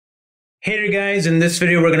Hey there guys, in this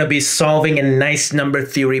video we're going to be solving a nice number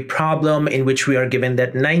theory problem in which we are given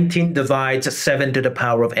that 19 divides 7 to the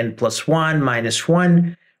power of n+1 minus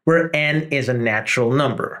 1, where n is a natural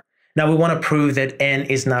number. Now we want to prove that n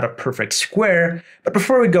is not a perfect square, but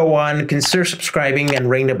before we go on, consider subscribing and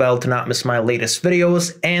ring the bell to not miss my latest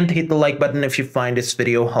videos, and hit the like button if you find this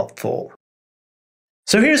video helpful.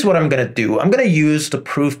 So here's what I'm going to do. I'm going to use the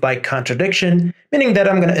proof by contradiction, meaning that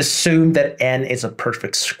I'm going to assume that n is a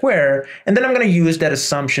perfect square, and then I'm going to use that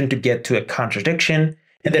assumption to get to a contradiction,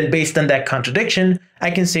 and then based on that contradiction,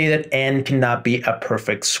 I can say that n cannot be a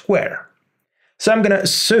perfect square. So I'm going to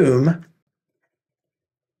assume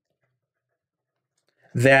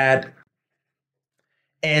that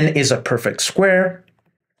n is a perfect square,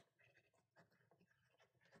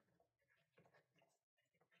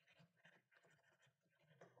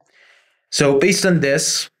 so based on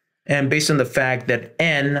this, and based on the fact that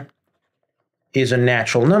n is a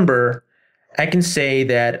natural number, I can say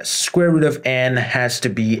that square root of n has to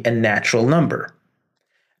be a natural number.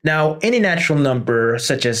 Now, any natural number,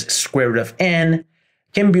 such as square root of n,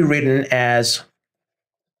 can be written as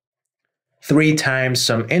 3 times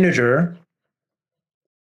some integer,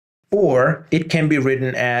 or it can be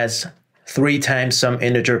written as 3 times some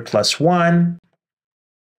integer plus 1,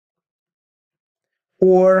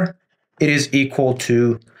 or it is equal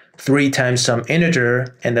to 3 times some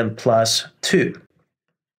integer and then plus 2.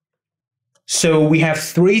 So we have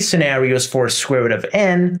 3 scenarios for square root of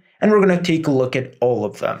n, and we're going to take a look at all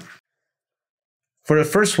of them. For the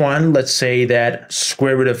first one, let's say that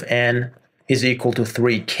square root of n is equal to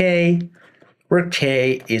 3k, where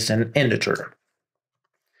k is an integer.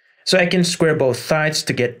 So I can square both sides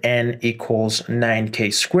to get n equals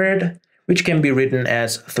 9k squared, which can be written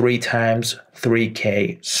as 3 times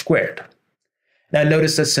 3k squared. Now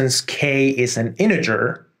notice that since k is an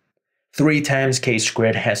integer, 3 times k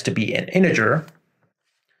squared has to be an integer.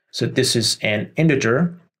 So this is an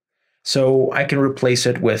integer. So I can replace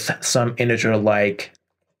it with some integer like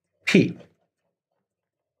p.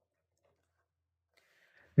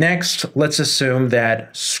 Next, let's assume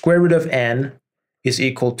that square root of n is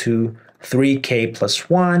equal to 3k plus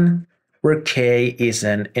 1, where k is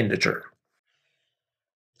an integer.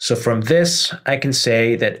 So from this, I can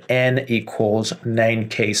say that n equals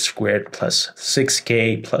 9k squared plus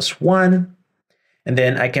 6k plus 1. And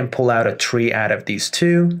then I can pull out a tree out of these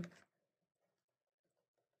two.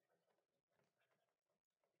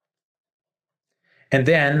 And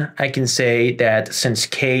then I can say that since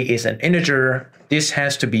k is an integer, this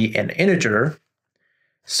has to be an integer.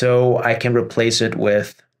 So I can replace it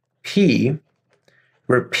with p,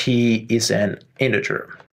 where p is an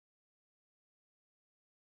integer.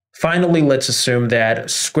 Finally, let's assume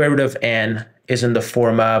that square root of n is in the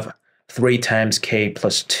form of 3 times k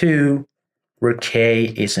plus 2, where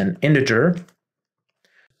k is an integer.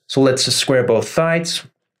 So let's just square both sides.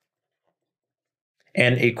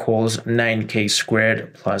 N equals 9k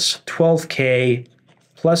squared plus 12k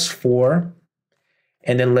plus 4.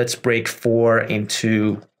 And then let's break 4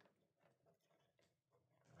 into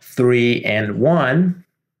 3 and 1.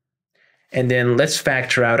 And then let's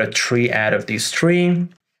factor out a tree out of these 3.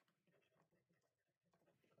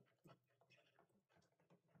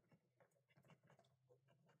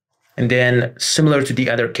 And then, similar to the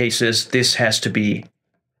other cases, this has to be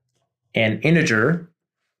an integer.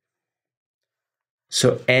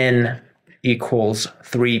 So n equals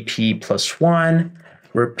 3p plus 1,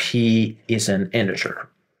 where p is an integer.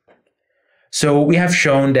 So we have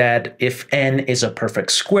shown that if n is a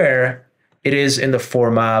perfect square, it is in the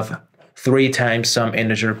form of 3 times some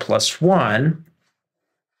integer plus 1,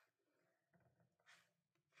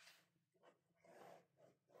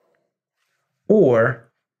 or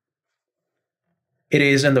it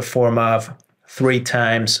is in the form of 3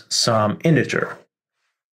 times some integer.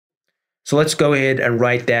 So let's go ahead and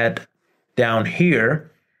write that down here.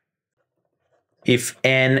 If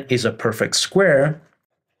n is a perfect square,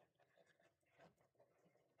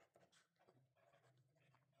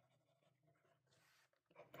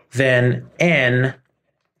 then n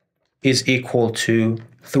is equal to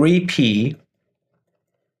 3p,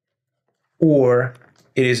 or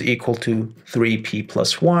it is equal to 3p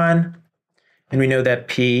plus 1. And we know that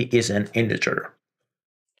p is an integer.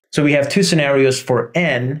 So we have 2 scenarios for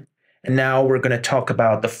n, and now we're going to talk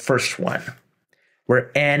about the first one, where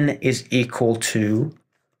n is equal to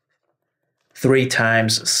 3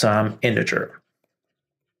 times some integer.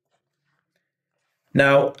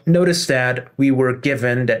 Now, notice that we were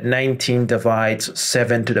given that 19 divides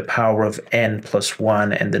 7 to the power of n plus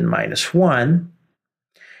 1 and then minus 1.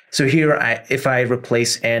 So here, if I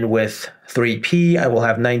replace n with 3p, I will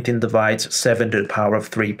have 19 divides 7 to the power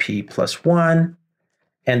of 3p plus 1,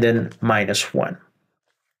 and then minus 1.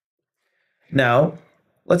 Now,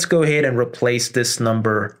 let's go ahead and replace this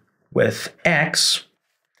number with x,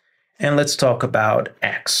 and let's talk about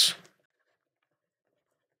x.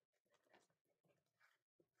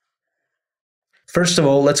 First of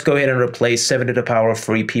all, let's go ahead and replace 7 to the power of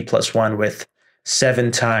 3p plus 1 with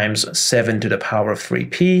 7 times 7 to the power of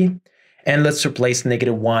 3p. And let's replace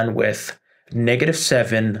 -1 with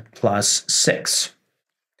 -7 plus 6.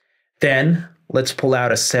 Then let's pull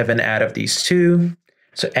out a 7 out of these two.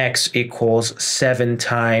 So x equals 7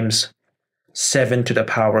 times 7 to the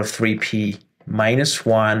power of 3p minus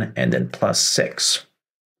 1 and then plus 6.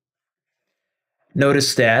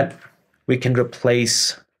 Notice that we can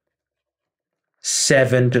replace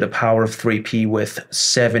 7 to the power of 3p with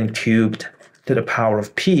 7 cubed to the power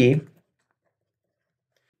of p.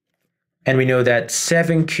 And we know that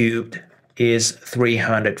 7 cubed is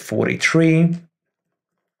 343.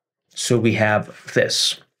 So we have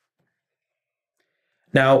this.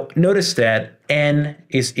 Now, notice that n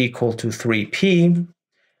is equal to 3p,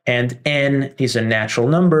 and n is a natural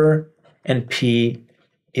number, and p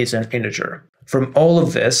is an integer. From all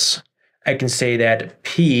of this, I can say that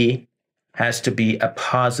p has to be a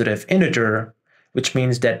positive integer, which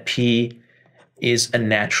means that p is a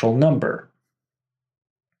natural number.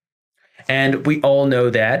 And we all know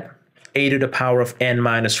that a to the power of n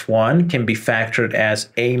minus 1 can be factored as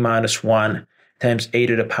a minus 1 times a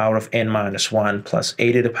to the power of n minus 1 plus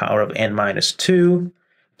a to the power of n minus 2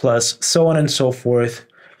 plus so on and so forth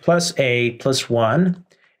plus a plus 1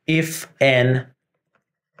 if n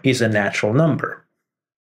is a natural number.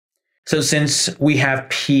 So since we have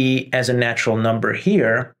p as a natural number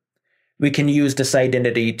here, we can use this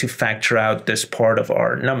identity to factor out this part of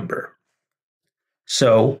our number.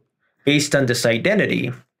 So based on this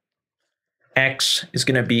identity, x is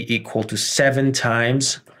going to be equal to 7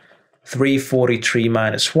 times 343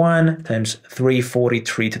 minus 1 times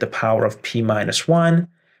 343 to the power of p minus 1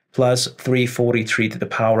 plus 343 to the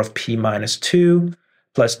power of p minus 2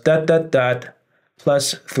 plus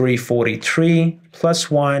plus 343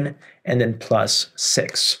 plus 1 and then plus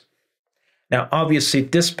 6. Now, obviously,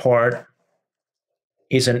 this part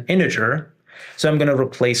is an integer, so I'm going to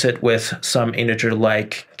replace it with some integer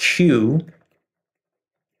like q.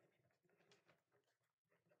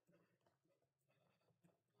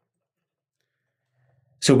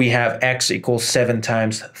 So we have x equals 7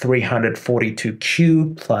 times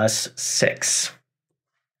 342q plus 6.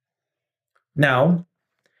 Now,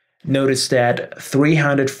 notice that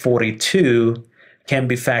 342 can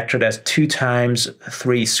be factored as 2 times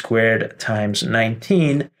 3 squared times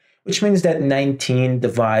 19, which means that 19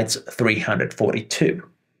 divides 342.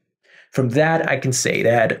 From that, I can say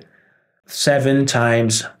that 7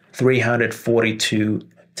 times 342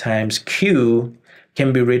 times q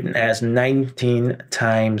can be written as 19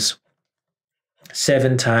 times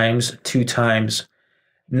 7 times 2 times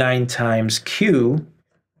 9 times q.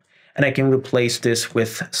 And I can replace this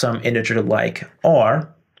with some integer like r.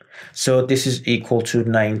 So this is equal to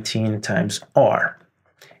 19 times r.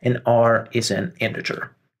 And r is an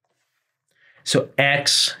integer. So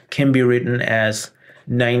x can be written as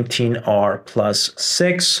 19r plus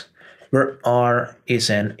 6, where r is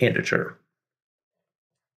an integer.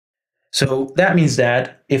 So that means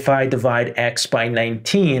that if I divide x by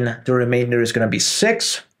 19, the remainder is going to be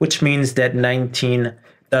 6, which means that 19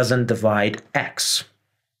 doesn't divide x.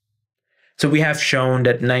 So we have shown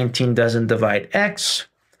that 19 doesn't divide x,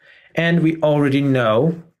 and we already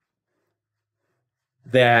know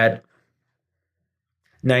that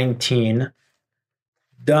 19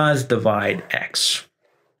 does divide x.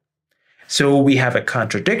 So we have a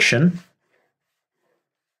contradiction.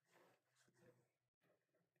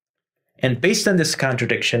 And based on this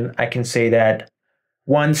contradiction, I can say that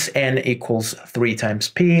once n equals 3 times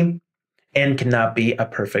p, n cannot be a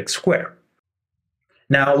perfect square.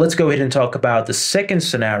 Now let's go ahead and talk about the second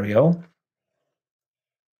scenario,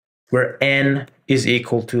 where n is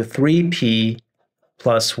equal to 3p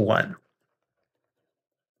plus 1.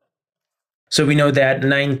 So we know that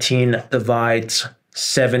 19 divides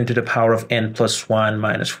 7 to the power of n plus 1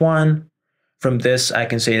 minus 1. From this, I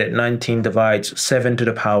can say that 19 divides 7 to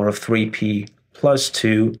the power of 3p plus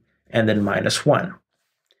 2 and then minus 1.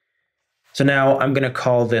 So now I'm going to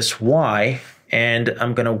call this y, and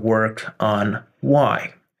I'm going to work on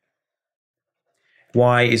y.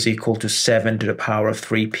 Y is equal to 7 to the power of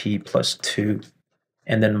 3p plus 2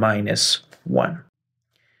 and then minus 1.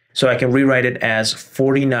 So I can rewrite it as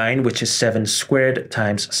 49, which is 7 squared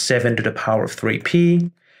times 7 to the power of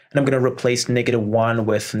 3p. And I'm going to replace -1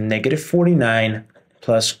 with -49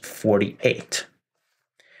 plus 48.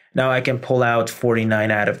 Now I can pull out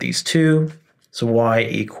 49 out of these two. So y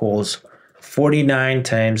equals 49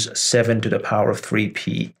 times 7 to the power of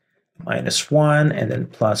 3p minus 1, and then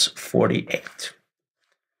plus 48.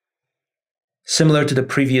 Similar to the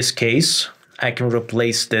previous case, I can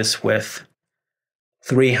replace this with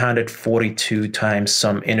 342 times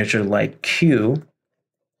some integer like q.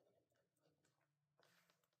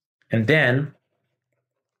 And then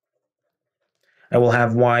I will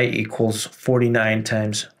have y equals 49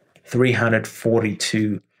 times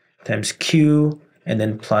 342 times q, and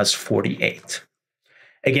then plus 48.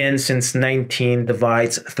 Again, since 19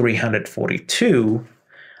 divides 342,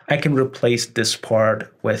 I can replace this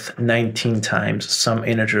part with 19 times some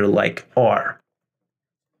integer like r,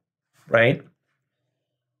 right?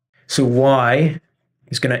 So y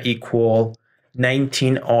is going to equal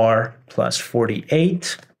 19r plus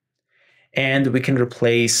 48, and we can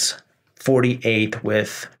replace 48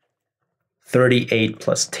 with 38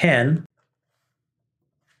 plus 10.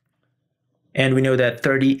 And we know that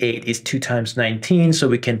 38 is 2 times 19, so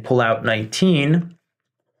we can pull out 19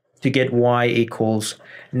 to get y equals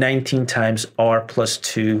 19 times r plus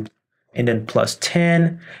 2, and then plus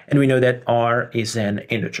 10. And we know that r is an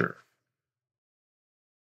integer.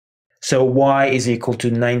 So y is equal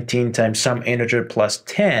to 19 times some integer plus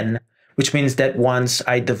 10, which means that once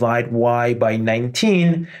I divide y by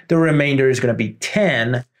 19, the remainder is going to be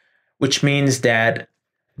 10, which means that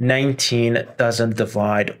 19 doesn't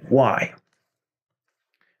divide y.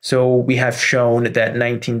 So we have shown that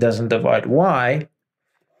 19 doesn't divide y,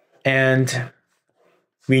 and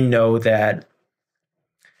we know that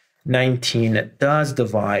 19 does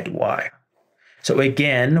divide y. So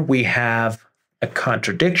again, we have a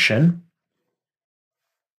contradiction.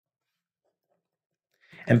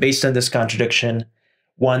 And based on this contradiction,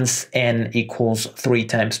 once n equals 3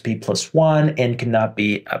 times p plus 1, n cannot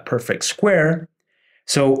be a perfect square.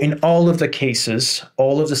 So in all of the cases,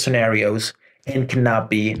 all of the scenarios, n cannot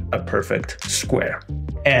be a perfect square.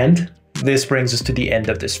 And this brings us to the end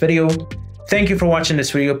of this video. Thank you for watching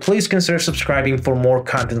this video. Please consider subscribing for more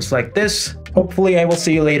contents like this. Hopefully I will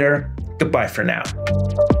see you later. Goodbye for now.